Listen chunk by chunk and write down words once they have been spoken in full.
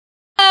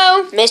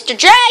Mr.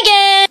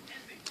 Dragon!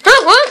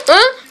 What?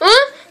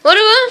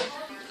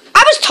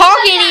 I was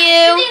talking to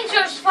you.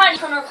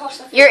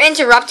 You're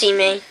interrupting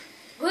me.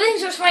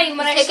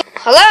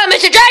 Hello,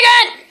 Mr.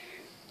 Dragon!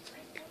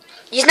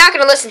 He's not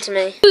going to listen to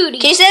me. Can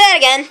you say that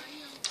again?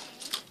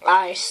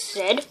 I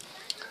said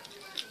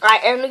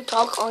I only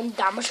talk on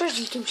Damager's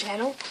YouTube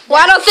channel.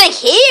 Well, I don't think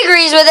he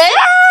agrees with it.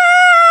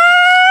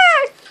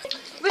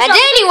 And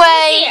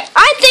anyway,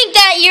 I think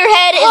that your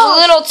head is a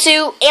little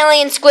too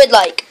alien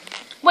squid-like.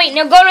 Wait,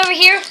 now go over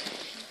here.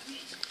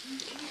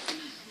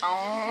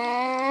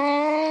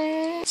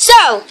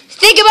 So,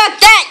 think about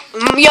that.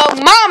 Your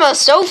mama's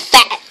so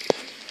fat.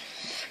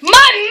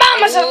 My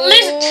mama's a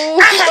lizard.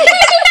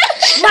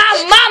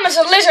 My mama's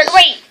a lizard.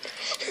 Wait,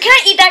 can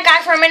I eat that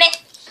guy for a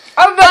minute?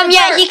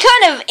 Yeah, he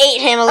kind of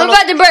ate him a little. I'm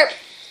about to burp.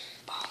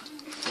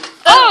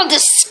 Oh,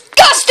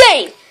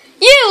 disgusting!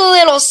 You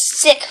little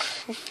sick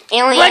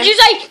alien. What'd you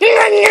say?